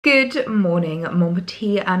Good morning, Mon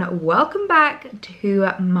Petit, and welcome back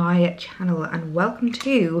to my channel, and welcome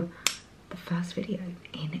to the first video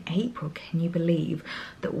in April. Can you believe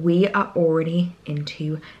that we are already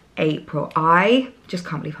into April? I just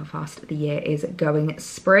can't believe how fast the year is going.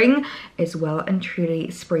 Spring is well and truly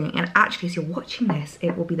springing, and actually as you're watching this,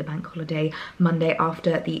 it will be the bank holiday Monday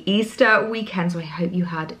after the Easter weekend, so I hope you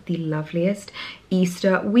had the loveliest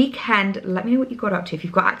Easter weekend. Let me know what you got up to. If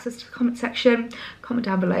you've got access to the comment section, comment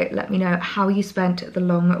down below. Let me know how you spent the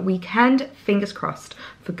long weekend. Fingers crossed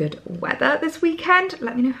for good weather this weekend.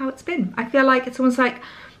 Let me know how it's been. I feel like it's almost like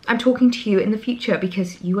I'm talking to you in the future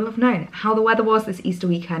because you will have known how the weather was this Easter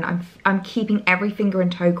weekend. I'm keeping every finger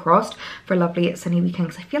and toe crossed for a lovely sunny weekend,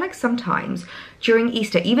 because I feel like sometimes during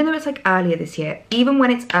Easter, even though it's like earlier this year, even when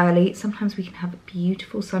it's early, sometimes we can have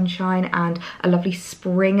beautiful sunshine and a lovely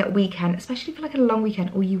spring weekend, especially for like a long weekend.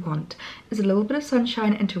 All you want is a little bit of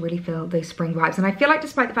sunshine and to really feel those spring vibes. And I feel like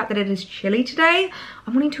despite the fact that it is chilly today,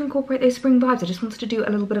 I'm wanting to incorporate those spring vibes. I just wanted to do a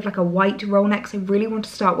little bit of like a white roll neck. So I really want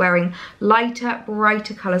to start wearing lighter,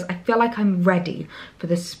 brighter colors. I feel like I'm ready for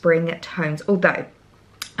the spring tones, although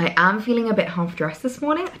I am feeling a bit half dressed this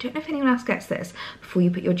morning. I don't know if anyone else gets this. Before you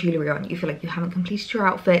put your jewellery on, you feel like you haven't completed your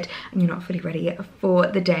outfit and you're not fully ready for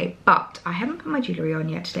the day. But I haven't put my jewellery on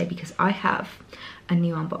yet today because I have a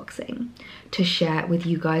new unboxing to share with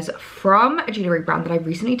you guys from a jewellery brand that I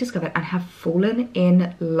recently discovered and have fallen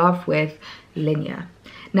in love with, LINJER.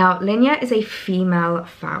 Now, LINJER is a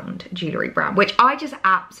female-found jewellery brand, which I just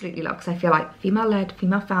absolutely love, because I feel like female-led,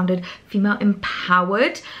 female-founded,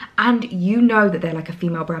 female-empowered, and you know that they're like a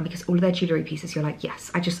female brand because all of their jewellery pieces, you're like,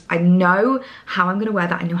 yes, I know how I'm going to wear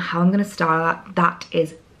that, I know how I'm going to style that. That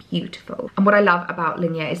is beautiful. And what I love about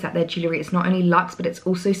LINJER is that their jewellery is not only luxe, but it's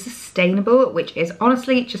also sustainable, which is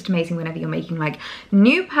honestly just amazing whenever you're making like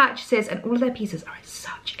new purchases, and all of their pieces are at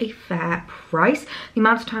such a fair price. The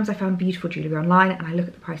amount of times I found beautiful jewellery online and I look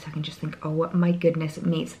at the price tag and just think, oh my goodness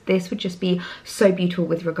me, this would just be so beautiful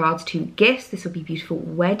with regards to gifts. This would be beautiful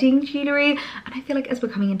wedding jewellery. And I feel like as we're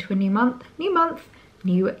coming into a new month,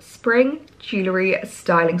 new spring jewellery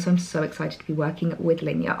styling, so I'm so excited to be working with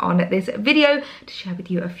LINJER on this video to share with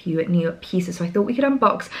you a few new pieces. So I thought we could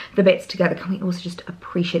unbox the bits together. Can we also just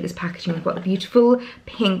appreciate this packaging? We've got the beautiful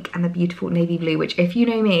pink and the beautiful navy blue, which, if you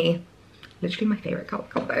know me, literally my favorite color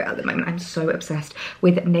combo at the moment. I'm so obsessed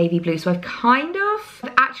with navy blue. So I've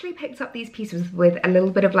actually picked up these pieces with a little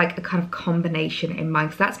bit of like a kind of combination in mind,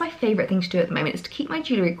 because that's my favorite thing to do at the moment, is to keep my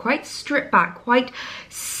jewelry quite stripped back, quite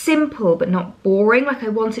simple but not boring. Like, I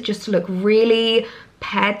want it just to look really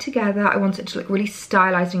paired together. I want it to look really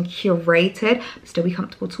stylized and curated, but still be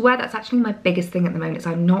comfortable to wear. That's actually my biggest thing at the moment, is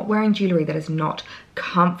I'm not wearing jewelry that is not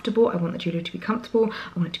comfortable. I want the jewelry to be comfortable,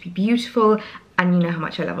 I want it to be beautiful, and you know how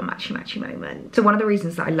much I love a matchy moment. So one of the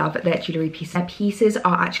reasons that I love their jewellery pieces, their pieces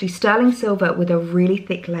are actually sterling silver with a really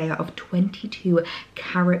thick layer of 22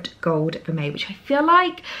 karat gold vermeil, which I feel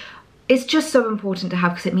like it's just so important to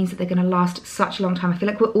have, because it means that they're going to last such a long time. I feel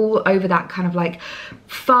like we're all over that kind of like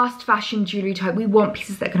fast fashion jewellery type. We want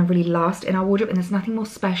pieces that are going to really last in our wardrobe, and there's nothing more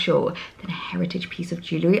special than a heritage piece of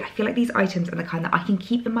jewellery. I feel like these items are the kind that I can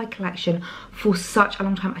keep in my collection for such a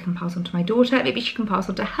long time. I can pass on to my daughter, maybe she can pass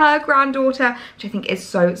on to her granddaughter, which I think is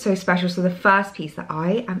so special. So the first piece that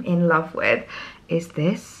I am in love with is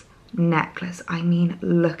this necklace. I mean,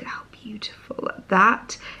 look how beautiful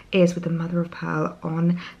that is, with the mother of pearl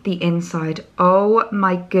on the inside. Oh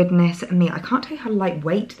my goodness me, I can't tell you how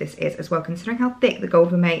lightweight this is as well, considering how thick the gold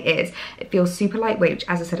vermeil is. It feels super lightweight, which,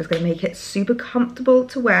 as I said, is going to make it super comfortable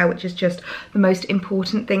to wear, which is just the most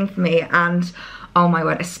important thing for me. And oh my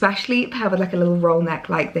word, especially paired with like a little roll neck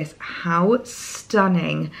like this, how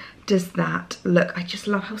stunning does that look? I just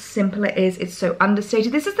love how simple it is. It's so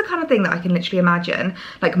understated. This is the kind of thing that I can literally imagine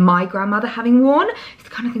like my grandmother having worn. It's the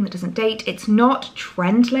kind of thing that doesn't date. It's not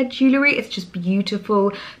trend-led jewellery. It's just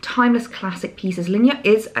beautiful, timeless, classic pieces. LINJER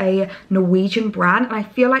is a Norwegian brand, and I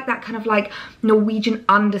feel like that kind of like Norwegian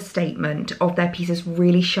understatement of their pieces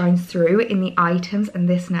really shines through in the items. And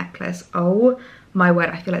this necklace, oh my word,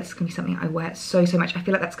 I feel like it's gonna be something I wear so much. I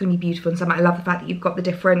feel like that's gonna be beautiful in summer. I love the fact that you've got the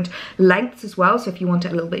different lengths as well. So if you want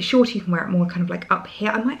it a little bit shorter, you can wear it more kind of like up here.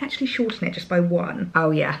 I might actually shorten it just by one.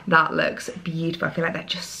 Oh yeah, that looks beautiful. I feel like that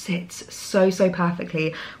just sits so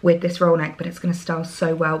perfectly with this roll neck, but it's gonna style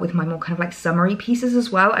so well with my more kind of like summery pieces as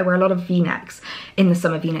well. I wear a lot of v-necks in the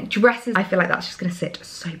summer, v-neck dresses. I feel like that's just gonna sit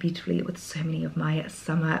so beautifully with so many of my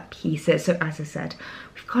summer pieces. So as I said,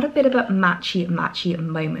 we've got a bit of a matchy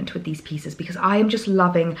moment with these pieces, because I am just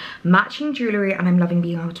loving matching jewellery and I'm loving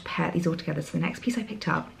being able to pair these all together. So the next piece I picked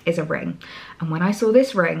up is a ring, and when I saw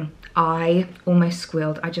this ring, I almost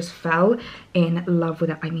squealed. I just fell in love with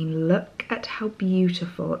it. I mean, look at how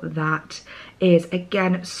beautiful that is.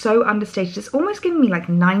 Again, so understated. It's almost giving me like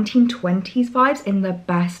 1920s vibes in the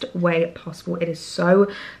best way possible. It is so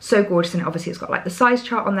gorgeous, and obviously it's got like the size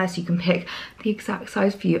chart on there so you can pick the exact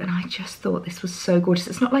size for you, and I just thought this was so gorgeous.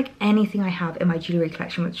 It's not like anything I have in my jewellery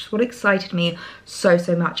collection, which is what excited me so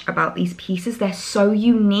much about these pieces. They're so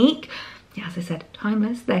unique. Yeah, as I said,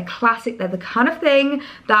 timeless. They're classic. They're the kind of thing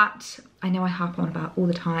that I know I harp on about all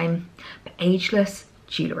the time, but ageless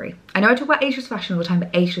jewellery. I know I talk about ageless fashion all the time, but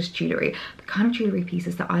ageless jewellery, the kind of jewellery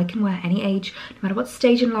pieces that I can wear any age, no matter what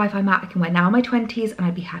stage in life I'm at. I can wear now in my 20s, and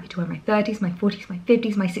I'd be happy to wear my 30s, my 40s, my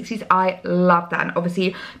 50s, my 60s. I love that. And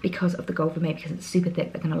obviously because of the gold vermeil, because it's super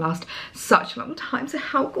thick, they're going to last such a long time. So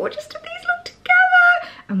how gorgeous do these look together?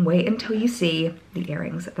 And wait until you see the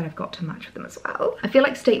earrings that I've got to match with them as well. I feel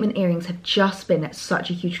like statement earrings have just been such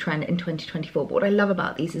a huge trend in 2024, but what I love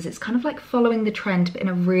about these is it's kind of like following the trend, but in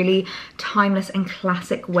a really timeless and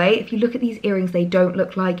classic way. If you look at these earrings, they don't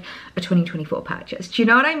look like a 2024 purchase. Do you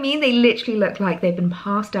know what I mean? They literally look like they've been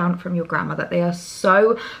passed down from your grandmother. They are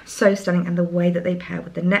so stunning, and the way that they pair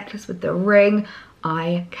with the necklace, with the ring,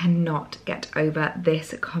 I cannot get over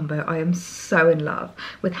this combo. I am so in love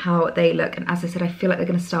with how they look, and as I said, I feel like they're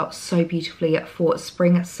going to start so beautifully for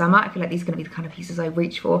spring, summer. I feel like these are going to be the kind of pieces I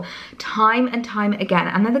reach for time and time again,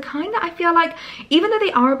 and they're the kind that I feel like, even though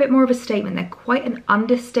they are a bit more of a statement, they're quite an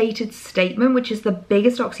understated statement, which is the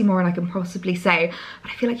biggest oxymoron I can possibly say,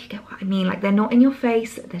 but I feel like you get what I mean. Like, they're not in your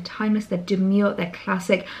face, they're timeless, they're demure, they're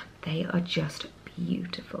classic, they are just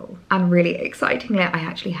beautiful. And really excitingly, I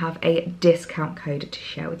actually have a discount code to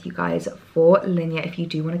share with you guys for LINJER if you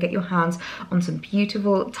do want to get your hands on some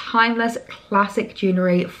beautiful, timeless, classic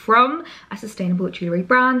jewellery from a sustainable jewellery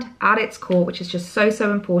brand at its core, which is just so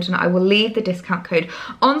important. I will leave the discount code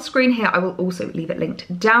on screen here. I will also leave it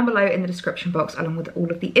linked down below in the description box, along with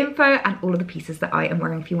all of the info and all of the pieces that I am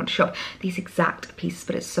wearing if you want to shop these exact pieces.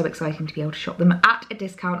 But it's so exciting to be able to shop them at a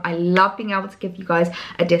discount. I love being able to give you guys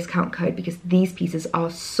a discount code because these pieces are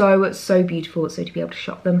so beautiful, so to be able to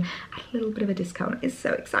shop them at a little bit of a discount is so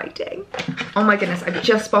exciting. Oh my goodness, I've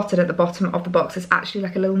just spotted at the bottom of the box there's actually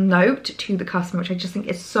like a little note to the customer, which I just think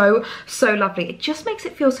is so lovely. It just makes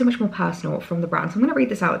it feel so much more personal from the brand. So I'm going to read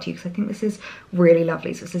this out to you because I think this is really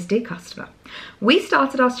lovely. So it says, "Dear customer, we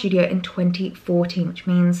started our studio in 2014, which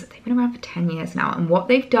means they've been around for 10 years now, and what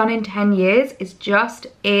they've done in 10 years is just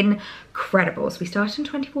incredible. So we started in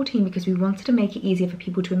 2014 because we wanted to make it easier for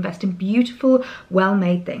people to invest in beautiful,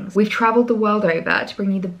 well-made things. We've traveled the world over to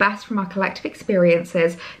bring you the best from our collective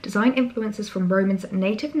experiences, design influences from Roman's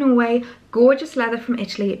native Norway, gorgeous leather from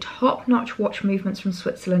Italy, top-notch watch movements from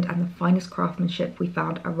Switzerland, and the finest craftsmanship we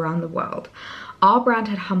found around the world. Our brand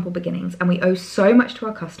had humble beginnings, and we owe so much to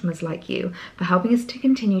our customers like you for helping us to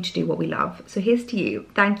continue to do what we love. So here's to you.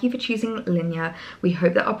 Thank you for choosing LINJER. We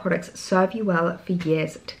hope that our products serve you well for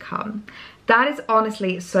years to come." That is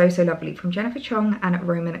honestly so lovely, from Jennifer Chong and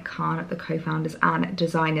Roman Khan, the co-founders and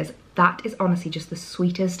designers. That is honestly just the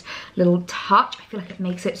sweetest little touch. I feel like it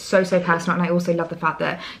makes it so personal, and I also love the fact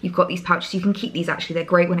that you've got these pouches. You can keep these actually. They're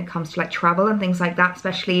great when it comes to like travel and things like that,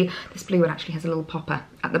 especially this blue one actually has a little popper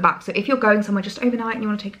at the back. So if you're going somewhere just overnight and you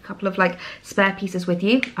want to take a couple of like spare pieces with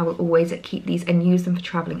you, I will always keep these and use them for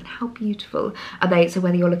traveling. And how beautiful are they? So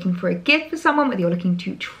whether you're looking for a gift for someone, whether you're looking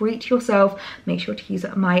to treat yourself, make sure to use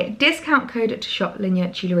my discount code to shop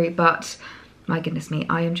LINJER Jewellery. But my goodness me,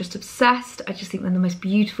 I am just obsessed. I just think they're the most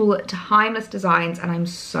beautiful, timeless designs, and I'm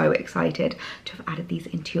so excited to have added these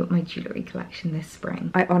into my jewellery collection this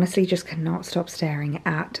spring. I honestly just cannot stop staring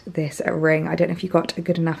at this ring. I don't know if you got a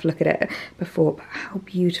good enough look at it before, but how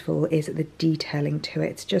beautiful is the detailing to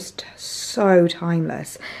it. It's just so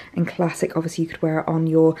timeless and classic. Obviously you could wear it on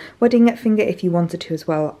your wedding finger if you wanted to as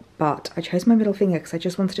well, but I chose my middle finger because I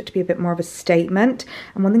just wanted it to be a bit more of a statement.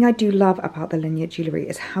 And one thing I do love about the LINJER jewellery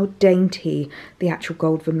is how dainty the actual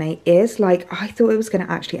gold vermeil is. Like, I thought it was going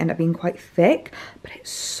to actually end up being quite thick, but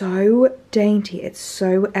it's so dainty, it's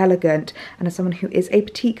so elegant. And as someone who is a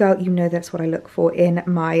petite girl, you know that's what I look for in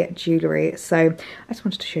my jewellery. So I just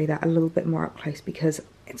wanted to show you that a little bit more up close because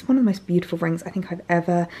it's one of the most beautiful rings I think I've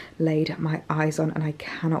ever laid my eyes on, and I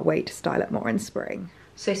cannot wait to style it more in spring.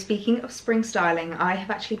 So speaking of spring styling, I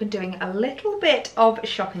have actually been doing a little bit of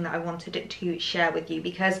shopping that I wanted to share with you,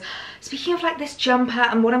 because speaking of like this jumper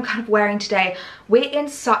and what I'm kind of wearing today, we're in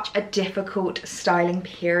such a difficult styling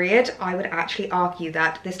period. I would actually argue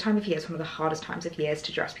that this time of year is one of the hardest times of years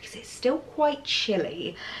to dress because it's still quite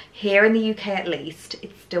chilly. Here in the UK at least,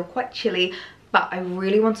 it's still quite chilly. but I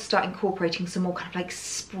really want to start incorporating some more kind of like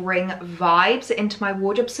spring vibes into my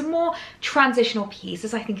wardrobe. Some more transitional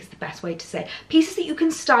pieces, I think is the best way to say. Pieces that you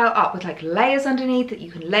can style up with like layers underneath, that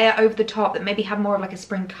you can layer over the top, that maybe have more of like a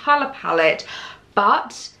spring color palette,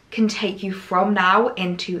 but can take you from now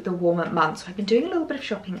into the warmer months. So I've been doing a little bit of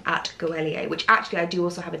shopping at Jewellery, which actually I do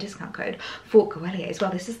also have a discount code for Jewellery as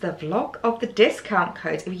well. This is the vlog of the discount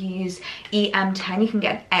codes. If you use EM10, you can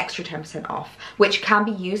get an extra 10% off, which can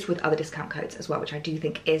be used with other discount codes as well, which I do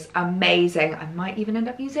think is amazing. I might even end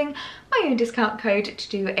up using my own discount code to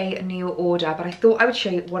do a new order, but I thought I would show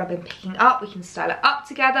you what I've been picking up. We can style it up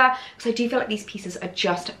together, because I do feel like these pieces are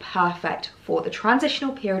just perfect for the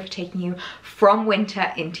transitional period of taking you from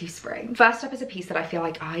winter into spring. First up is a piece that I feel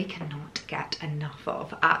like I cannot get enough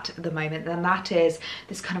of at the moment, and that is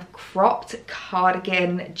this kind of cropped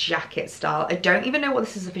cardigan jacket style. I don't even know what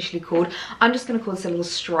this is officially called. I'm just going to call this a little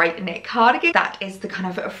straight knit cardigan. That is the kind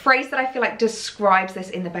of a phrase that I feel like describes this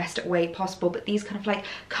in the best way possible, but these kind of like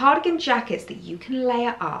cardigan jackets that you can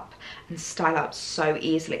layer up and style up so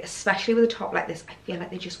easily, especially with a top like this. I feel like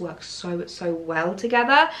they just work so well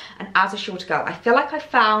together. And as a shorter girl, I feel like I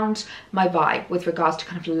found my vibe with regards to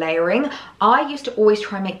kind of layering. I used to always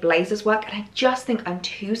try and make blazers work, and I just think I'm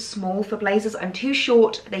too small for blazers. I'm too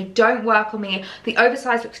short, they don't work on me. The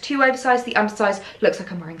oversized looks too oversized, the undersized looks like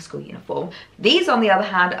I'm wearing a school uniform. These, on the other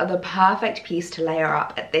hand, are the perfect piece to layer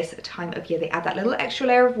up at this time of year. They add that little extra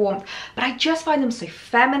layer of warmth, but I just find them so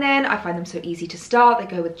feminine. I find them so easy to style. They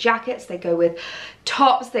go with jackets, they go with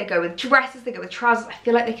tops, they go with dresses, they go with trousers. I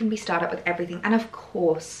feel like they can be styled up with everything. And of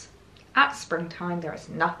course, at springtime, there is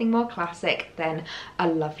nothing more classic than a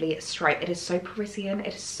lovely stripe. It is so Parisian,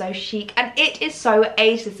 it is so chic, and it is so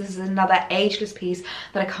ageless. This is another ageless piece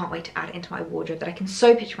that I can't wait to add into my wardrobe, that I can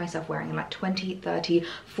so picture myself wearing in like 20, 30,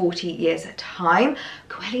 40 years at time.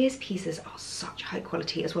 Jewellery's pieces are such high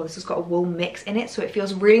quality as well. This has got a wool mix in it, so it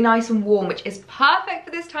feels really nice and warm, which is perfect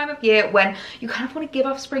for this time of year when you kind of want to give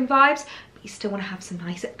off spring vibes, you still want to have some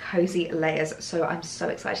nice cozy layers. So I'm so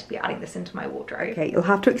excited to be adding this into my wardrobe. Okay, you'll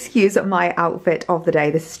have to excuse my outfit of the day.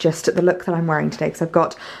 This is just the look that I'm wearing today, because I've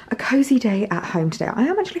got a cozy day at home today. I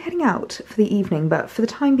am actually heading out for the evening, but for the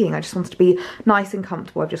time being, I just wanted to be nice and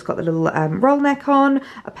comfortable. I've just got the little roll neck on,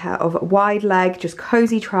 a pair of wide leg, just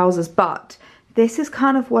cozy trousers, but this is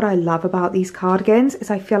kind of what I love about these cardigans, is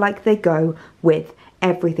I feel like they go with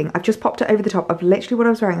everything. I've just popped it over the top of literally what I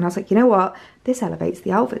was wearing, and I was like, you know what, this elevates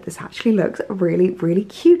the outfit. This actually looks really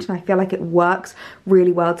cute, and I feel like it works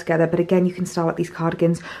really well together. But again, you can style up these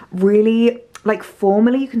cardigans really like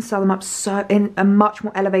formally. You can style them up so in a much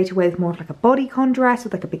more elevated way, with more of like a bodycon dress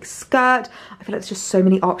with like a big skirt. I feel like there's just so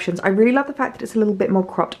many options. I really love the fact that it's a little bit more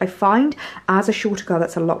cropped. I find as a shorter girl,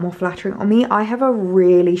 that's a lot more flattering on me. I have a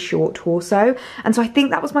really short torso, and so I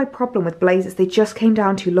think that was my problem with blazers. They just came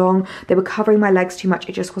down too long. They were covering my legs too much.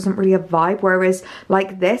 It just wasn't really a vibe. Whereas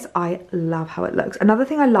like this, I love how it looks. Another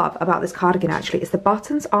thing I love about this cardigan actually is the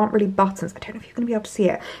buttons aren't really buttons. I don't know if you're going to be able to see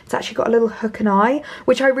it. It's actually got a little hook and eye,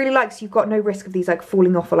 which I really like, so you've got no risk of these like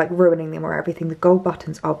falling off or like ruining them or everything. The gold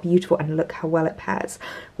buttons are beautiful, and look how well it pairs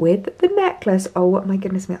with the necklace. Oh my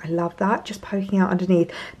goodness me, I love that, just poking out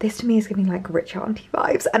underneath. This to me is giving like rich auntie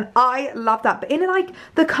vibes, and I love that, but in like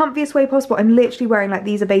the comfiest way possible. I'm literally wearing like,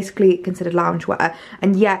 these are basically considered loungewear,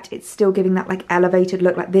 and yet it's still giving that like elevated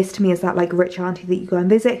look. Like this to me is that like rich auntie that you go and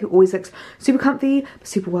visit, who always looks super comfy,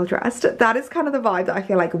 super well dressed. That is kind of the vibe that I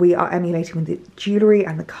feel like we are emulating with the jewellery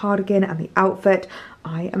and the cardigan and the outfit.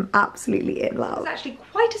 I am absolutely in love. It's actually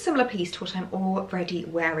quite a similar piece to what I'm already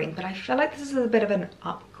wearing, but I feel like this is a bit of an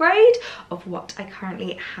upgrade of what I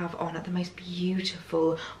currently have on. The most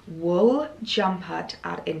beautiful wool jumper to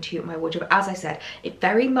add into my wardrobe. As I said, it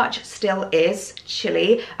very much still is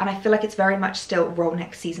chilly, and I feel like it's very much still roll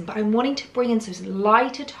neck season, but I'm wanting to bring in those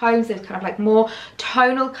lighter tones, those kind of like more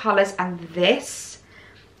tonal colors, and this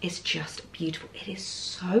is just beautiful. It is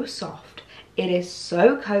so soft. It is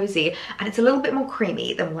so cozy, and it's a little bit more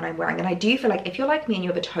creamy than what I'm wearing. And I do feel like if you're like me and you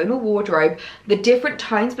have a tonal wardrobe, the different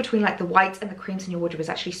tones between like the whites and the creams in your wardrobe is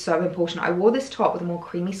actually so important. I wore this top with a more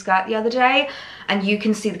creamy skirt the other day, and you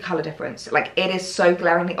can see the color difference. Like, it is so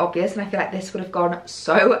glaringly obvious, and I feel like this would have gone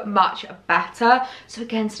so much better. So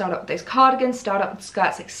again, start up with those cardigans, start up with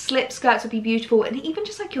skirts. Like slip skirts would be beautiful, and even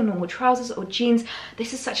just like your normal trousers or jeans.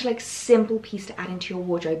 This is such a like simple piece to add into your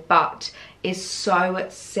wardrobe, but is so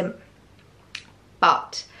simple.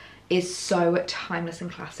 But is so timeless and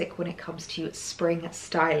classic when it comes to spring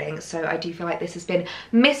styling. So I do feel like this has been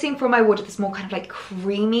missing from my wardrobe, this more kind of like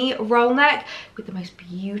creamy roll neck with the most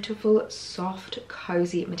beautiful, soft,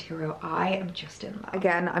 cozy material. I am just in love.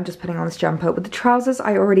 Again, I'm just putting on this jumper with the trousers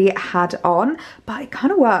I already had on, but it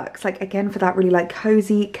kind of works, like, again, for that really like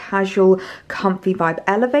cozy, casual, comfy vibe.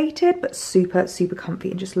 Elevated, but super, super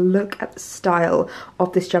comfy. And just look at the style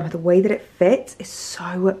of this jumper. The way that it fits is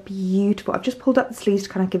so beautiful. I've just pulled up the sleeves to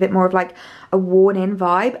kind of give it more of like a worn-in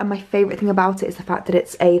vibe, and my favorite thing about it is the fact that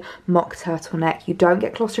it's a mock turtleneck. You don't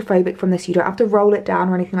get claustrophobic from this. You don't have to roll it down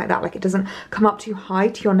or anything like that. Like, it doesn't come up too high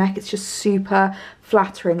to your neck. It's just super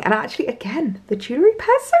flattering, and actually, again, the jewellery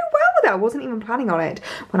pairs so well with it. I wasn't even planning on it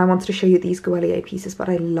when I wanted to show you these Jewellery pieces, but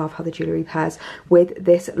I love how the jewellery pairs with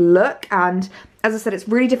this look. And as I said, it's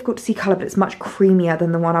really difficult to see colour, but it's much creamier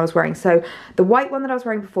than the one I was wearing. So the white one that I was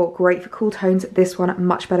wearing before, great for cool tones. This one,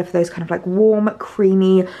 much better for those kind of like warm,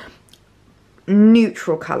 creamy,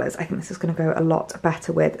 neutral colours. I think this is going to go a lot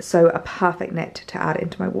better with, so a perfect knit to add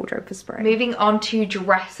into my wardrobe for spring. Moving on to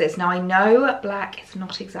dresses. Now, I know black is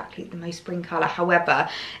not exactly the most spring colour, however,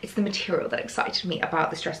 it's the material that excited me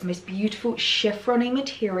about this dress. The most beautiful chiffony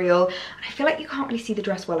material, and I feel like you can't really see the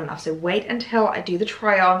dress well enough, so wait until I do the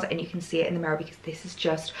try-ons and you can see it in the mirror, because this is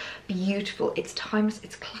just beautiful. It's timeless,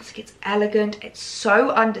 it's classic, it's elegant, it's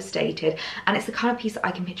so understated, and it's the kind of piece that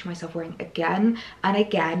I can picture myself wearing again and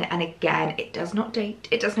again and again. It does not date,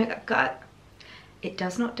 it does not gut. It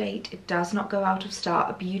does not date, it does not go out of style.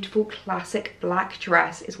 A beautiful classic black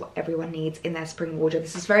dress is what everyone needs in their spring wardrobe.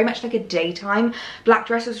 This is very much like a daytime black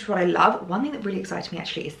dress, which is what I love. One thing that really excites me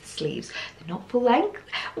actually is the sleeves. They're not full length,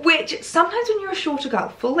 which sometimes when you're a shorter girl,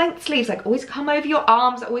 full length sleeves like always come over your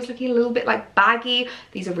arms, always looking a little bit like baggy.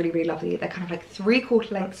 These are really, really lovely. They're kind of like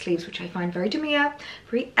 3/4 length sleeves, which I find very demure,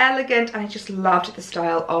 very elegant, and I just loved the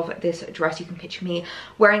style of this dress. You can picture me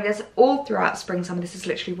wearing this all throughout spring, summer. This is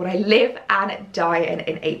literally what I live and die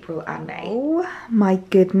in April and May. Oh my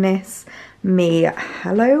goodness me.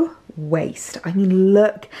 Hello waist. I mean,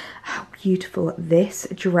 look how beautiful this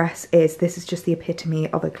dress is. This is just the epitome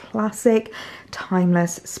of a classic,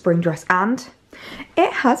 timeless spring dress, and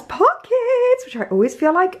it has pockets, which I always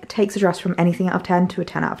feel like takes a dress from anything out of 10 to a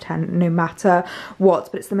 10 out of 10, no matter what.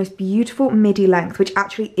 But it's the most beautiful midi length, which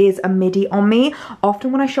actually is a midi on me.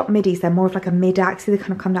 Often when I shop midis, they're more of like a mid-axis. They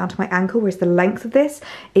kind of come down to my ankle, whereas the length of this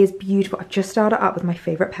is beautiful. I've just started up with my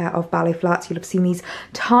favorite pair of ballet flats. You'll have seen these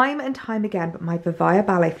time and time again, but my Vivaya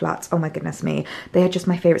ballet flats, oh my goodness me, they are just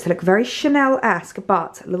my favorites. They look very Chanel-esque,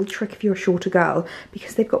 but a little trick if you're a shorter girl,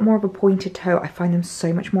 because they've got more of a pointed toe, I find them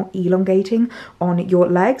so much more elongating on your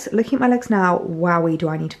legs. Looking at my legs now, wowie, do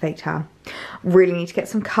I need to fake tan. Really need to get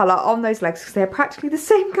some colour on those legs, because they're practically the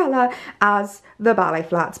same colour as the ballet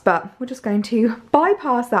flats, but we're just going to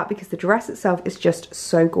bypass that because the dress itself is just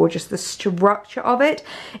so gorgeous. The structure of it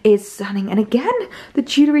is stunning, and again, the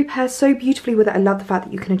jewellery pairs so beautifully with it. I love the fact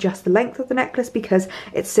that you can adjust the length of the necklace because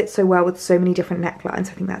it sits so well with so many different necklines.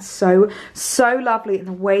 I think that's so lovely, and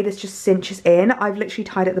the way this just cinches in. I've literally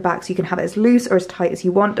tied it at the back so you can have it as loose or as tight as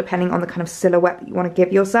you want, depending on the kind of silhouette that you want to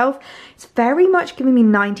give yourself. It's very much giving me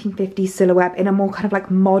 1950s silhouette in a more kind of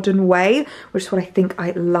like modern way, which is what I think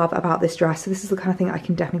I love about this dress. So this is the kind of thing I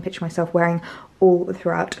can definitely picture myself wearing all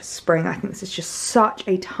throughout spring. I think this is just such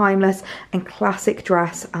a timeless and classic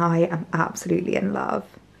dress. I am absolutely in love.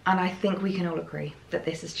 And I think we can all agree that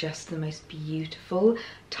this is just the most beautiful,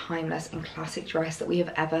 timeless and classic dress that we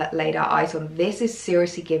have ever laid our eyes on. This is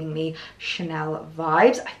seriously giving me Chanel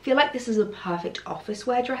vibes. I feel like this is a perfect office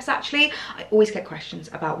wear dress actually. I always get questions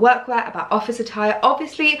about workwear, about office attire.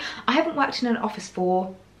 Obviously, I haven't worked in an office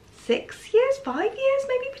for 6 years, 5 years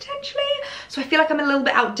maybe potentially, so I feel like I'm a little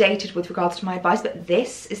bit outdated with regards to my advice, but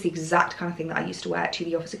this is the exact kind of thing that I used to wear to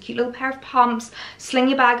the office. A cute little pair of pumps, sling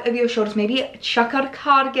your bag over your shoulders, maybe chuck out a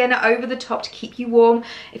cardigan over the top to keep you warm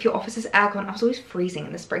if your office is aircon. I was always freezing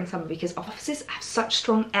in the spring summer because offices have such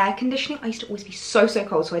strong air conditioning. I used to always be so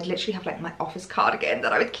cold, so I'd literally have like my office cardigan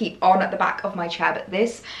that I would keep on at the back of my chair. But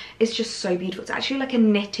this is just so beautiful. It's actually like a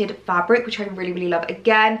knitted fabric, which I really love.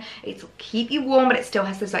 Again, it'll keep you warm, but it still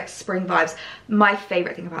has those like spring vibes. My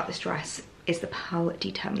favorite thing about this dress is the pearl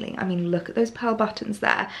detangling. I mean, look at those pearl buttons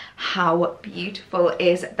there. How beautiful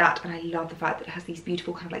is that? And I love the fact that it has these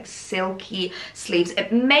beautiful kind of like silky sleeves.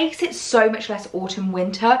 It makes it so much less autumn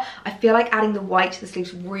winter. I feel like adding the white to the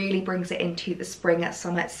sleeves really brings it into the spring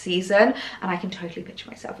summer season, and I can totally picture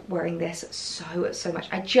myself wearing this so much.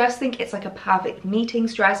 I just think it's like a perfect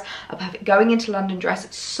meetings dress, a perfect going into London dress.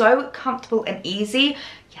 It's so comfortable and easy,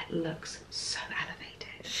 yet looks so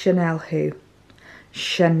elevated. Chanel who?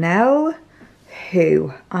 Chanel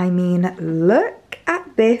who? I mean, look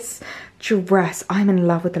at this dress. I'm in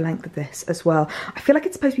love with the length of this as well. I feel like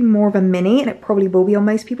it's supposed to be more of a mini, and it probably will be on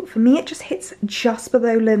most people. For me, it just hits just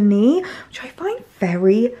below the knee, which I find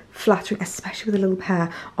very flattering, especially with a little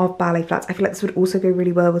pair of ballet flats. I feel like this would also go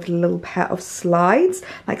really well with a little pair of slides,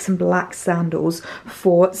 like some black sandals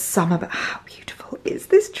for summer. But how beautiful is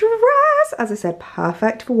this dress? As I said,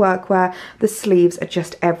 perfect for workwear. The sleeves are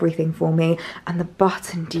just everything for me, and the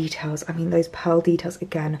button details, I mean, those pearl details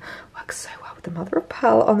again work so well with the mother of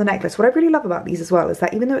pearl on the necklace. What I really love about these as well is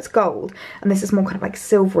that even though it's gold and this is more kind of like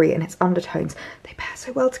silvery in its undertones, they pair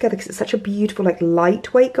so well together because it's such a beautiful, like,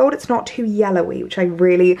 lightweight gold. It's not too yellowy, which I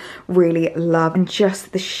really love. And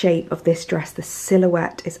just the shape of this dress, the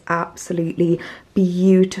silhouette is absolutely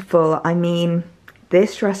beautiful. I mean,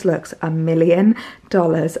 this dress looks $1 million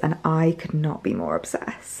and I could not be more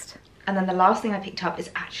obsessed. And then the last thing I picked up is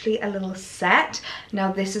actually a little set.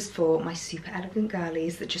 Now this is for my super elegant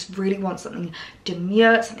girlies that just really want something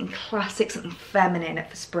demure, something classic, something feminine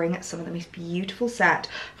for spring. Some of the most beautiful set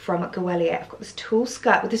from Jewellery. I've got this tulle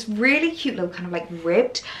skirt with this really cute little kind of like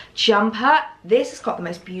ribbed jumper. This has got the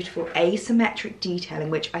most beautiful asymmetric detailing,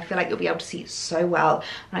 which I feel like you'll be able to see so well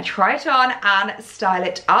when I try it on and style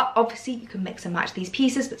it up. Obviously you can mix and match these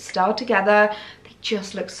pieces, but styled together,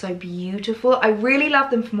 just look so beautiful. I really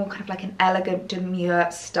love them for more kind of like an elegant,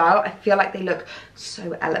 demure style. I feel like they look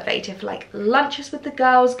so elevated for like lunches with the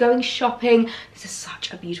girls, going shopping. This is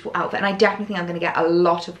such a beautiful outfit, and I definitely think I'm going to get a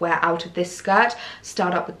lot of wear out of this skirt.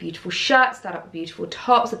 Start up with beautiful shirts, start up with beautiful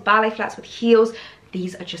tops, with ballet flats, with heels.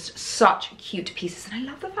 These are just such cute pieces, and I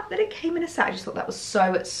love the fact that it came in a set. I just thought that was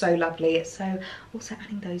so lovely. So also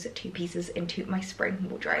adding those 2 pieces into my spring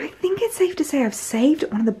wardrobe. I think it's safe to say I've saved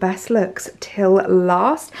one of the best looks till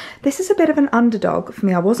last. This is a bit of an underdog for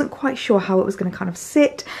me. I wasn't quite sure how it was going to kind of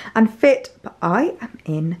sit and fit, but I am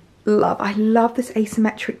in love. I love this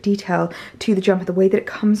asymmetric detail to the jumper. The way that it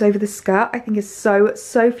comes over the skirt I think is so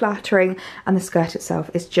flattering, and the skirt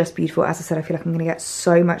itself is just beautiful. As I said, I feel like I'm going to get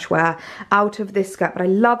so much wear out of this skirt, but I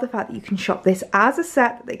love the fact that you can shop this as a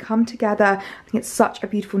set, that they come together. I think it's such a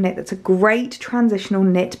beautiful knit. That's a great transitional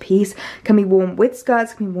knit piece. Can be worn with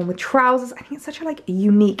skirts, can be worn with trousers. I think it's such a like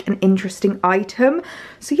unique and interesting item.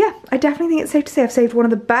 So yeah, I definitely think it's safe to say I've saved one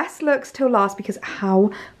of the best looks till last, because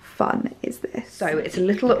how fun is this? So it's a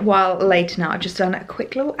little while later now. I've just done a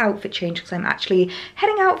quick little outfit change because I'm actually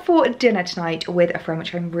heading out for dinner tonight with a friend,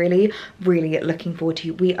 which I'm really looking forward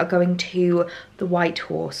to. We are going to the White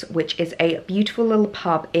Horse, which is a beautiful little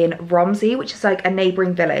pub in Romsey, which is like a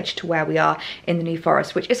neighbouring village to where we are in the New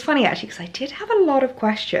Forest, which is funny actually because I did have a lot of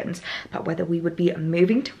questions about whether we would be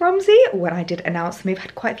moving to Romsey when I did announce the move. I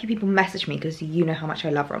had quite a few people message me because you know how much I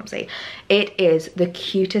love Romsey. It is the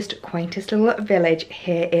cutest, quaintest little village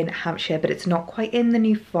here in Hampshire, but it's not quite in the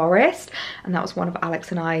New Forest, and that was one of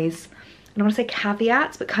Alex and I's, I don't want to say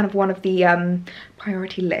caveats, but kind of one of the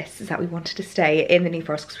priority lists, is that we wanted to stay in the New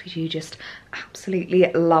Forest because we do just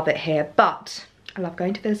absolutely love it here. But I love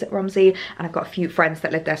going to visit Romsey, and I've got a few friends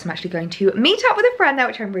that live there, so I'm actually going to meet up with a friend there,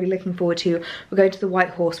 which I'm really looking forward to. We're going to the White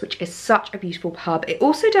Horse, which is such a beautiful pub. It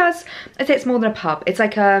also does, I'd say it's more than a pub, it's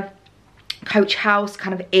like a coach house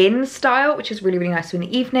kind of inn style, which is really nice. So in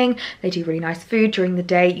the evening they do really nice food. During the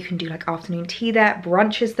day you can do like afternoon tea there,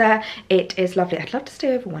 brunches there. It is lovely. I'd love to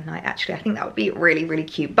stay over one night actually. I think that would be really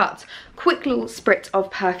cute. But quick little spritz of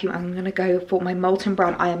perfume. I'm gonna go for my Molten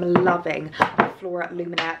Brown. I am loving the Flora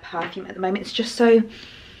Luminaire perfume at the moment. It's just so,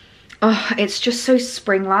 oh, it's just so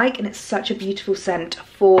spring-like, and it's such a beautiful scent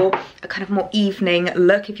for a kind of more evening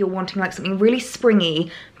look if you're wanting like something really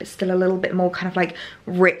springy but still a little bit more kind of like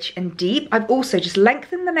rich and deep. I've also just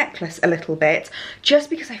lengthened the necklace a little bit just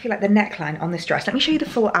because I feel like the neckline on this dress, let me show you the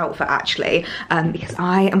full outfit actually, because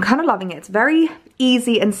I am kind of loving it. It's very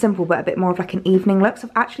easy and simple, but a bit more of like an evening look. So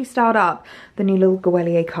I've actually styled up the new little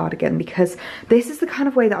Jewellery cardigan because this is the kind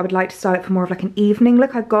of way that I would like to style it for more of like an evening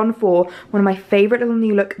look. I've gone for one of my favorite little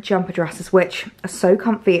new look jumper dresses, which are so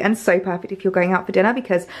comfy and so perfect if you're going out for dinner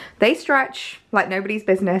because they stretch like nobody's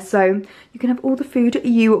business, so you can have all the food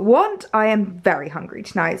you want. I am very hungry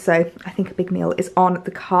tonight, so I think a big meal is on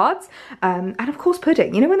the cards. And of course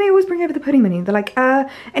pudding. You know when they always bring over the pudding menu, they're like,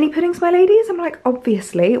 any puddings my ladies? I'm like,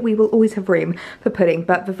 obviously we will always have room for pudding.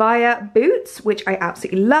 But Vivaya boots, which I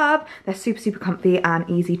absolutely love. They're super comfy and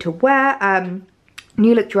easy to wear.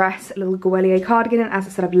 New Look dress, a little Jewellery cardigan, and as I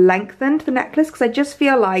said, I've lengthened the necklace because I just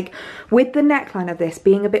feel like with the neckline of this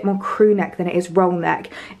being a bit more crew neck than it is roll neck,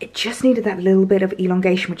 it just needed that little bit of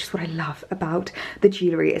elongation, which is what I love about the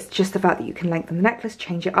jewellery. It's just the fact that you can lengthen the necklace,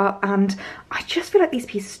 change it up, and I just feel like these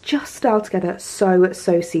pieces just style together so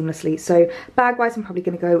seamlessly. So bag wise, I'm probably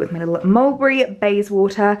going to go with my little mulberry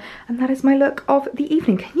Bayswater, and that is my look of the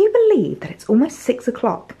evening. Can you believe that it's almost 6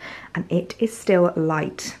 o'clock and it is still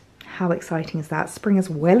light? How exciting is that? Spring is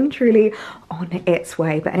well and truly on its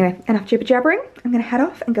way. But anyway, enough jibber jabbering. I'm going to head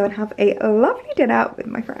off and go and have a lovely dinner with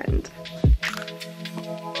my friend.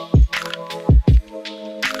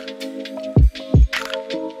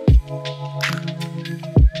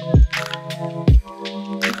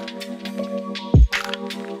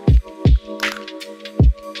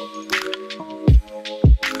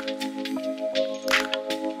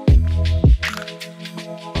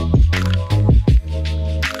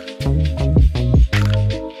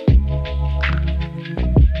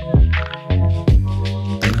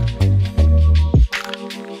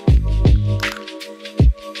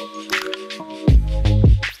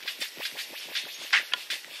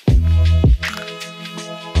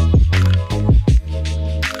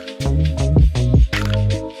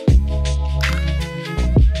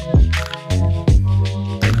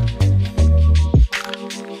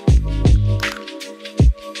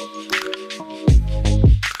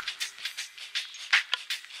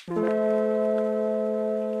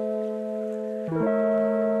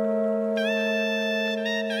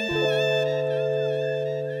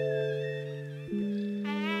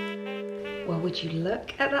 Would you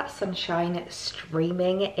look at that sunshine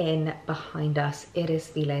streaming in behind us? It is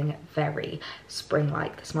feeling very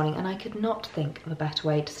spring-like this morning, and I could not think of a better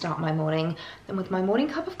way to start my morning than with my morning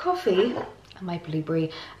cup of coffee and my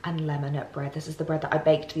blueberry and lemon bread. This is the bread that I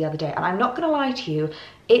baked the other day, and I'm not gonna lie to you,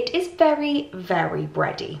 it is very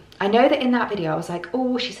bready. I know that in that video I was like,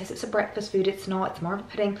 oh, she says it's a breakfast food. It's not, it's more of a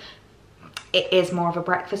pudding. It is more of a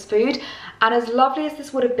breakfast food, and as lovely as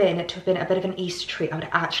this would have been to have been a bit of an Easter treat, I would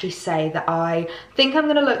actually say that I think I'm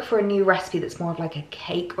gonna look for a new recipe that's more of like a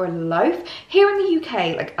cake or a loaf. Here in the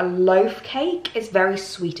UK, like a loaf cake is very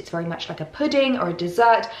sweet. It's very much like a pudding or a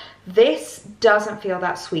dessert. This doesn't feel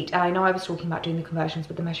that sweet, and I know I was talking about doing the conversions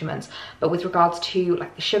with the measurements, but with regards to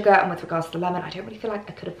like the sugar and with regards to the lemon, I don't really feel like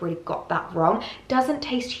I could have really got that wrong. It doesn't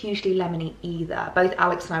taste hugely lemony either. Both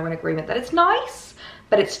Alex and I were in agreement that it's nice,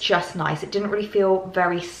 but it's just nice. It didn't really feel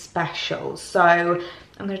very special. So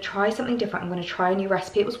I'm gonna try something different. I'm gonna try a new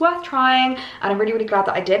recipe. It was worth trying, and I'm really glad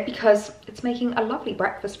that I did, because it's making a lovely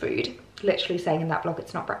breakfast food. Literally saying in that vlog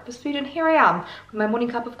it's not breakfast food, and here I am with my morning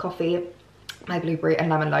cup of coffee, my blueberry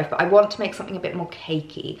and lemon loaf. But I want to make something a bit more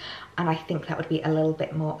cakey, and I think that would be a little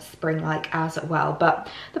bit more spring-like as well. But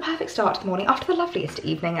the perfect start to the morning after the loveliest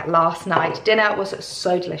evening last night. Dinner was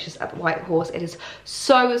so delicious at the White Horse. It is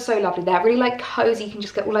so lovely. They're really like cozy. You can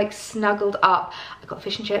just get all like snuggled up. I got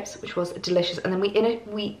fish and chips, which was delicious, and then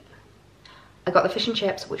I got the fish and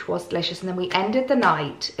chips, which was delicious, and then we ended the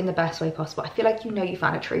night in the best way possible. I feel like, you know, you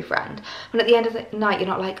found a true friend when at the end of the night you're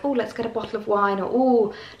not like, oh, let's get a bottle of wine, or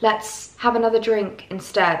oh, let's have another drink.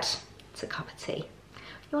 Instead, it's a cup of tea.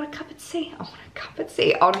 You want a cup of tea? I want a cup of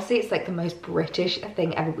tea. Honestly, it's like the most British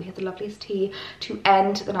thing ever. We had the loveliest tea to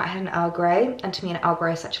end the night. I had an Earl Grey, and to me an Earl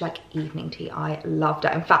Grey is such like evening tea. I loved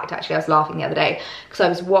it. In fact, actually I was laughing the other day because I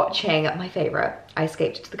was watching my favourite, I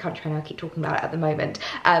Escaped to the Country, and I keep talking about it at the moment,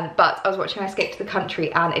 but I was watching I Escaped to the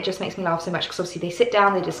Country, and it just makes me laugh so much because obviously they sit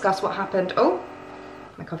down, they discuss what happened. Oh,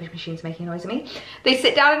 my coffee machine's making a noise at me. They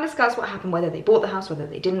sit down and discuss what happened, whether they bought the house, whether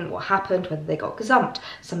they didn't, what happened, whether they got gazumped,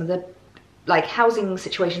 some of the like housing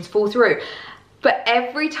situations fall through. But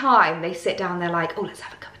every time they sit down, they're like, oh, let's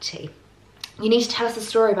have a cup of tea. You need to tell us a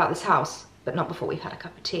story about this house, but not before we've had a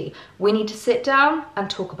cup of tea. We need to sit down and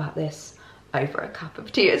talk about this over a cup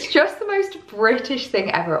of tea. It's just the most British thing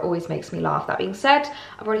ever. It always makes me laugh. That being said,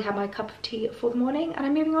 I've already had my cup of tea for the morning, and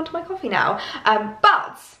I'm moving on to my coffee now.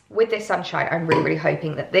 But with this sunshine, I'm really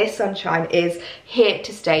hoping that this sunshine is here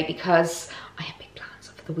to stay, because I have big plans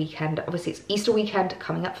for the weekend. Obviously, it's Easter weekend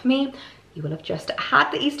coming up for me. You will have just had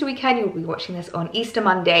the Easter weekend. You'll be watching this on Easter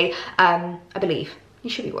Monday. I believe you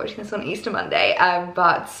should be watching this on Easter Monday,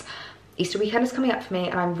 but Easter weekend is coming up for me,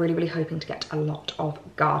 and I'm really hoping to get a lot of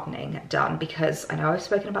gardening done, because I know I've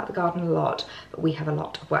spoken about the garden a lot, but we have a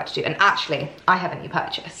lot of work to do. And actually, I have a new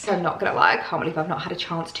purchase, so I'm not gonna lie, I can't believe I've not had a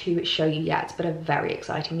chance to show you yet, but a very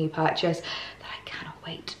exciting new purchase that I cannot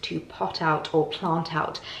wait to pot out or plant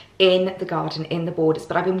out in the garden, in the borders.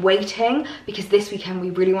 But I've been waiting, because this weekend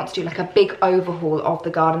we really want to do like a big overhaul of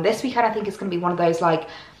the garden. This weekend I think it's gonna be one of those like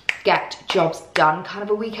get jobs done kind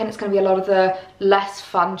of a weekend. It's gonna be a lot of the less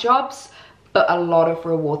fun jobs, but a lot of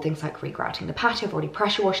reward things like regrouting the patio. I've already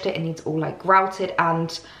pressure washed it. It needs all like grouted,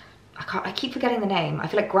 and I keep forgetting the name. I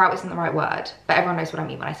feel like grout isn't the right word, but everyone knows what I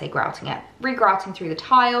mean when I say grouting it. Regrouting through the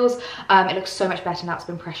tiles. It looks so much better now it's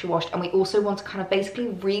been pressure washed. And we also want to kind of basically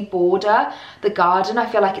reborder the garden. I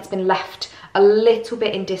feel like it's been left a little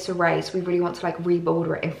bit in disarray, so we really want to like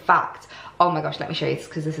reborder it. In fact, oh my gosh, let me show you this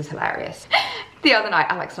because this is hilarious. The other night,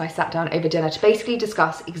 Alex and I sat down over dinner to basically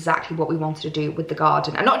discuss exactly what we wanted to do with the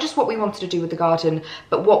garden. And not just what we wanted to do with the garden,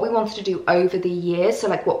 but what we wanted to do over the years. So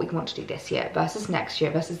like what we want to do this year versus next year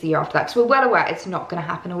versus the year after that. Because we're well aware it's not going to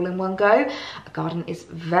happen all in one go. A garden is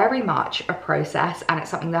very much a process, and it's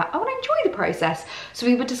something that I want to enjoy the process. So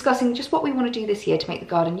we were discussing just what we want to do this year to make the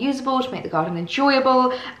garden usable, to make the garden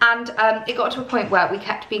enjoyable. And it got to a point where we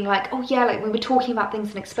kept being like, oh yeah, like we were talking about things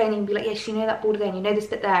and explaining and be like, yes, you know that border there and you know this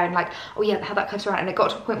bit there, and like, oh yeah, how that comes around. And it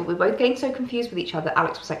got to a point where we were both getting so confused with each other.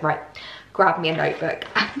 Alex was like, right, grab me a notebook,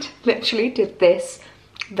 and literally did this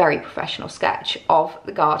very professional sketch of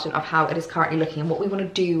the garden, of how it is currently looking and what we want to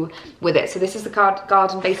do with it. So this is the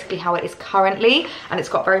garden basically how it is currently, and it's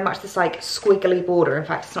got very much this like squiggly border. In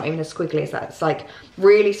fact, it's not even as squiggly as that. It's like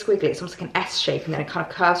really squiggly. It's almost like an S shape, and then it kind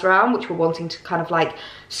of curves around, which we're wanting to kind of like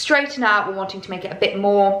straighten out. We're wanting to make it a bit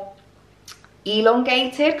more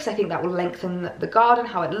elongated because I think that will lengthen the garden,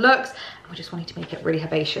 how it looks, and we're just wanting to make it really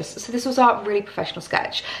herbaceous. So this was our really professional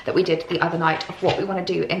sketch that we did the other night of what we want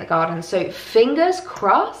to do in the garden. So fingers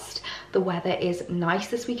crossed the weather is nice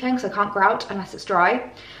this weekend, because I can't grout unless it's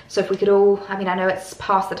dry. So if we could all, I mean, I know it's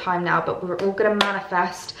past the time now, but we're all going to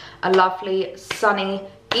manifest a lovely sunny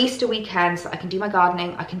Easter weekend so I can do my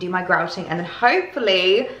gardening, I can do my grouting, and then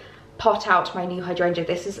hopefully pot out my new hydrangea.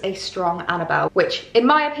 This is a strong Annabelle, which in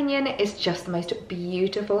my opinion is just the most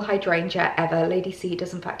beautiful hydrangea ever. Lady C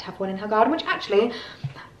does in fact have one in her garden, which actually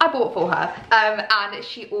I bought for her, and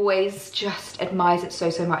she always just admires it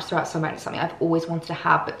so much throughout summer. It's something I've always wanted to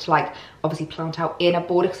have, but to like obviously plant out in a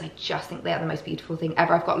border, because I just think they are the most beautiful thing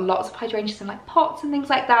ever. I've got lots of hydrangeas in like pots and things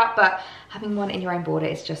like that, but having one in your own border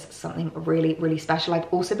is just something really special.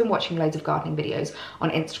 I've also been watching loads of gardening videos on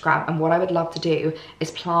Instagram, and what I would love to do is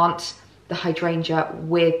plant the hydrangea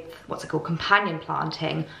with, what's it called, companion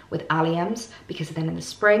planting with alliums, because then in the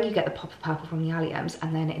spring you get the pop of purple from the alliums,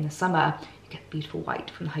 and then in the summer you get beautiful white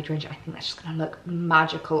from the hydrangea. I think that's just going to look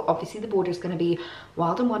magical. Obviously the border is going to be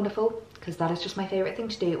wild and wonderful, because that is just my favorite thing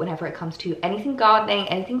to do whenever it comes to anything gardening,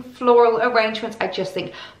 anything floral arrangements. I just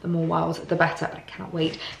think the more wild the better, but I cannot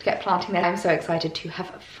wait to get planting there. I'm so excited to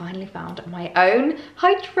have finally found my own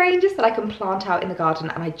hydrangeas that I can plant out in the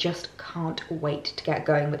garden, and I just can't wait to get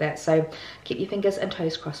going with it. So keep your fingers and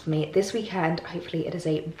toes crossed for me this weekend. Hopefully it is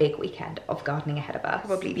a big weekend of gardening ahead of us.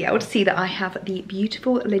 Probably be able to see that I have the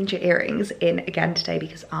beautiful LINJER earrings in again today,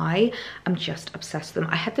 because I am just obsessed with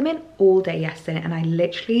them. I had them in all day yesterday and I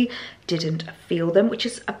literally didn't feel them, which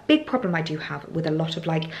is a big problem I do have with a lot of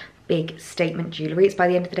like big statement jewellery. It's by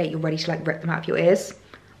the end of the day you're ready to like rip them out of your ears.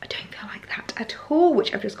 I don't feel like that at all,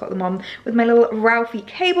 which I've just got them on with my little Ralphie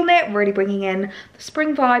cable knit, really bringing in the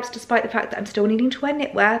spring vibes, despite the fact that I'm still needing to wear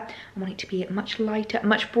knitwear. I want it to be much lighter,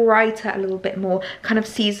 much brighter, a little bit more kind of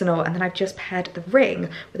seasonal. And then I've just paired the ring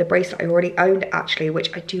with a bracelet I already owned actually,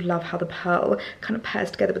 which I do love how the pearl kind of pairs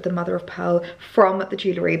together with the mother of pearl from the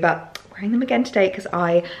Jewellery, but wearing them again today because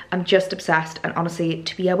I am just obsessed. And honestly,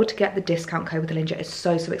 to be able to get the discount code with the LINJER is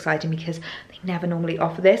so exciting, because they never normally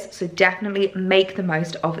offer this. So definitely make the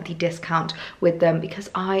most of the discount with them, because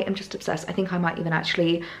I am just obsessed. I think I might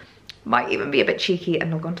even be a bit cheeky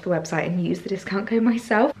and log onto the website and use the discount code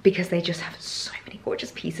myself, because they just have so many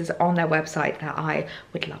gorgeous pieces on their website that I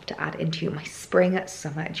would love to add into my spring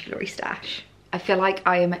summer jewellery stash. I feel like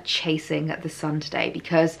I am chasing the sun today,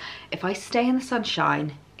 because if I stay in the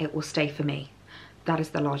sunshine, it will stay for me. That is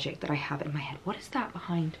the logic that I have in my head. What is that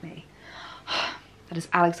behind me? That is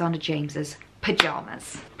Alexander James's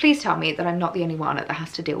pajamas. Please tell me that I'm not the only one that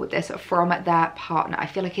has to deal with this from their partner. I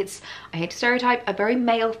feel like it's, I hate to stereotype, a very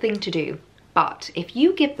male thing to do, but if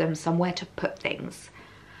you give them somewhere to put things,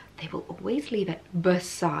 they will always leave it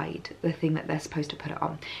beside the thing that they're supposed to put it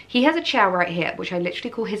on. He has a chair right here, which I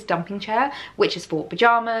literally call his dumping chair, which is for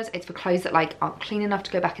pajamas. It's for clothes that like aren't clean enough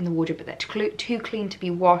to go back in the wardrobe, but they're too clean to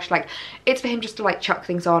be washed. Like, it's for him just to like chuck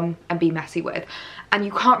things on and be messy with. And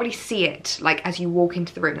you can't really see it like as you walk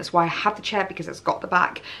into the room. That's why I have the chair, because it's got the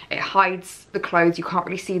back. It hides the clothes, you can't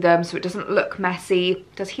really see them, so it doesn't look messy.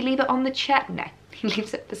 Does he leave it on the chair? No, he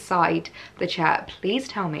leaves it beside the chair. Please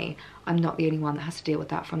tell me I'm not the only one that has to deal with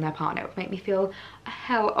that from their partner. It would make me feel a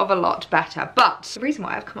hell of a lot better. But the reason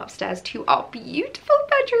why I've come upstairs to our beautiful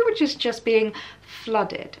bedroom, which is just being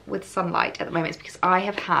flooded with sunlight at the moment, is because I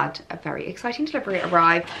have had a very exciting delivery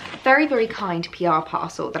arrive. Very, very kind PR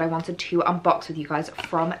parcel that I wanted to unbox with you guys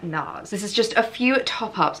from NARS. This is just a few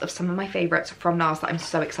top-ups of some of my favorites from NARS that I'm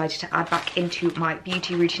so excited to add back into my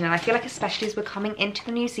beauty routine. And I feel like, especially as we're coming into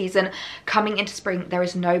the new season, coming into spring, there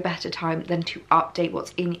is no better time than to update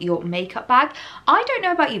what's in your makeup bag. I don't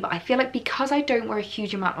know about you, but I feel like because I don't wear a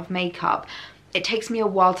huge amount of makeup, it takes me a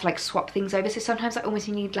while to like swap things over. So sometimes I almost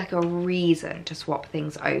need like a reason to swap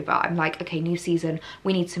things over. I'm like, okay, new season,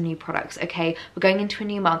 we need some new products. Okay, we're going into a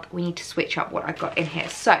new month, we need to switch up what I've got in here.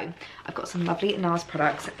 So I've got some lovely NARS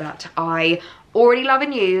products that I already love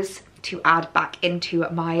and use to add back into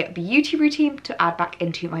my beauty routine, to add back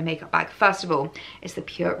into my makeup bag. First of all, it's the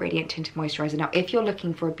Pure Radiant Tinted Moisturiser. Now, if you're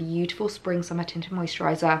looking for a beautiful spring summer tinted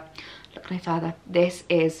moisturiser, look no further. This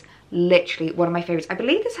is literally one of my favorites. I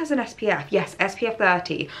believe this has an SPF, yes, SPF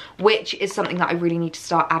 30, which is something that I really need to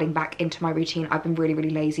start adding back into my routine. I've been really, really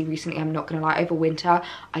lazy recently, I'm not gonna lie. Over winter,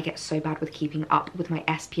 I get so bad with keeping up with my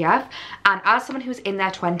SPF. And as someone who's in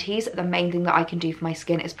their 20s, the main thing that I can do for my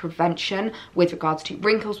skin is prevention with regards to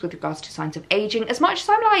wrinkles, with regards to signs of aging. As much as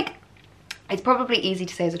I'm like, it's probably easy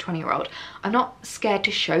to say as a 20-year-old, I'm not scared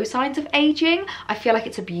to show signs of aging. I feel like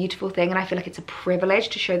it's a beautiful thing, and I feel like it's a privilege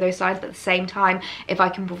to show those signs. But at the same time, if I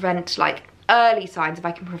can prevent like early signs, if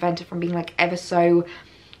I can prevent it from being like ever so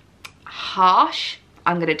harsh,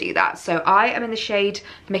 I'm gonna do that. So I am in the shade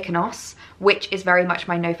Mykonos, which is very much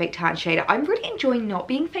my no fake tan shade. I'm really enjoying not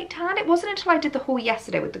being fake tan. It wasn't until I did the haul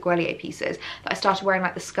yesterday with the Jewellery pieces that I started wearing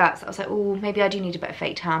like the skirts that I was like, oh, maybe I do need a bit of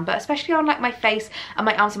fake tan. But especially on like my face and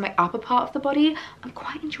my arms and my upper part of the body, I'm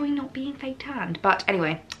quite enjoying not being fake tanned. But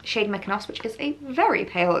anyway, shade Mykonos, which is a very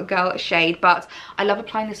pale girl shade, but I love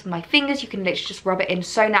applying this with my fingers. You can literally just rub it in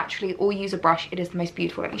so naturally or use a brush. It is the most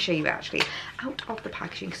beautiful. Let me show you actually out of the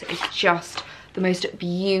packaging, because it is just the most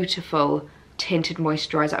beautiful tinted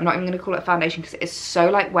moisturizer. I'm not even going to call it a foundation because it is so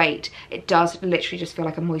lightweight. It does literally just feel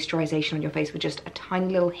like a moisturization on your face with just a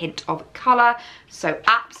tiny little hint of color. So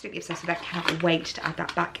absolutely obsessed with that. Cannot wait to add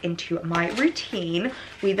that back into my routine.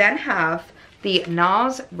 We then have the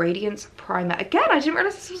NARS Radiance Primer. Again, I didn't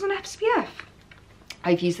realize this was an SPF.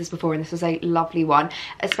 I've used this before and this is a lovely one,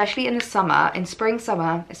 especially in the summer, in spring,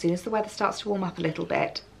 summer, as soon as the weather starts to warm up a little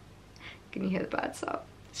bit. Can you hear the birds up?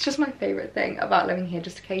 It's just my favorite thing about living here.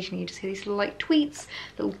 Just occasionally you just hear these little like tweets,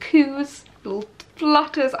 little coos, little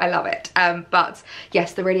flutters. I love it. But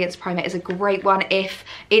yes, the Radiance Primer is a great one if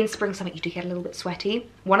in spring summer you do get a little bit sweaty.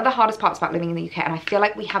 One of the hardest parts about living in the UK, and I feel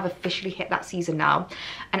like we have officially hit that season now,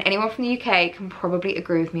 and anyone from the UK can probably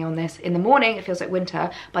agree with me on this. In the morning it feels like winter,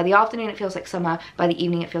 by the afternoon it feels like summer, by the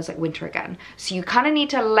evening it feels like winter again. So you kind of need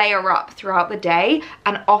to layer up throughout the day,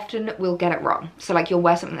 and often we'll get it wrong. So like you'll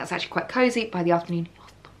wear something that's actually quite cozy, by the afternoon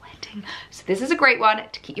so this is a great one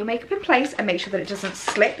to keep your makeup in place and make sure that it doesn't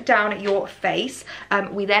slip down your face.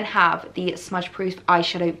 We then have the smudge proof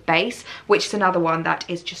eyeshadow base, which is another one that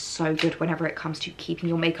is just so good whenever it comes to keeping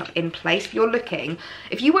your makeup in place.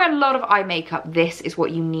 If you wear a lot of eye makeup, this is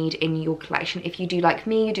what you need in your collection. If you do like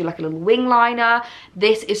me, you do like a little wing liner,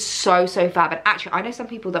 this is so fab. And actually I know some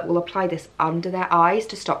people that will apply this under their eyes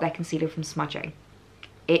to stop their concealer from smudging.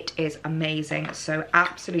 It is amazing, so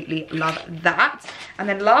absolutely love that. And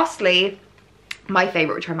then lastly, my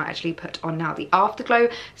favorite, which I might actually put on now, the Afterglow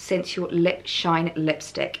Sensual Lip Shine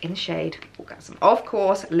lipstick in the shade Orgasm. Of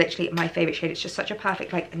course, literally my favorite shade. It's just such a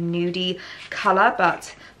perfect like nudie color,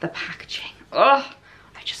 but the packaging, oh,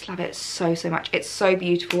 I just love it so much. It's so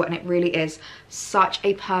beautiful, and it really is such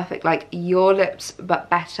a perfect like your lips but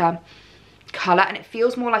better color, and it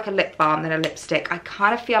feels more like a lip balm than a lipstick. I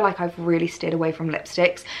kind of feel like I've really steered away from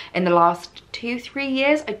lipsticks in the last 2-3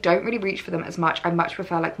 years. I don't really reach for them as much. I much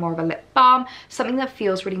prefer like more of a lip balm, something that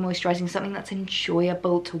feels really moisturizing, something that's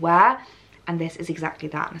enjoyable to wear. And this is exactly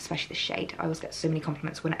that, and especially the shade. I always get so many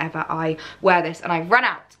compliments whenever I wear this, and I've run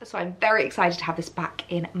out. So I'm very excited to have this back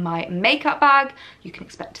in my makeup bag. You can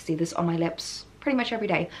expect to see this on my lips pretty much every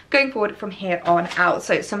day going forward from here on out.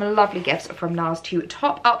 So some lovely gifts from NARS to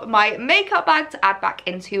top up my makeup bag to add back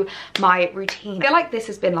into my routine. I feel like this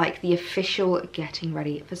has been like the official getting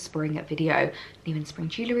ready for spring video. New in spring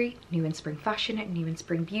jewellery, new in spring fashion, new in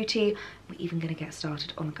spring beauty. We're even gonna get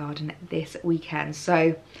started on the garden this weekend.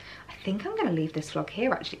 So I think I'm going to leave this vlog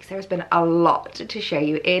here actually, because there's been a lot to show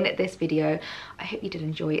you in this video. I hope you did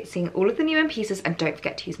enjoy seeing all of the new in pieces, and don't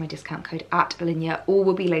forget to use my discount code at LINJER. All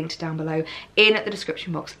will be linked down below in the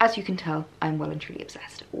description box. As you can tell, I'm well and truly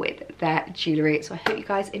obsessed with their jewellery. So I hope you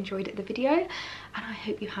guys enjoyed the video, and I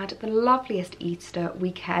hope you had the loveliest Easter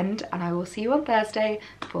weekend, and I will see you on Thursday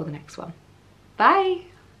for the next one. Bye.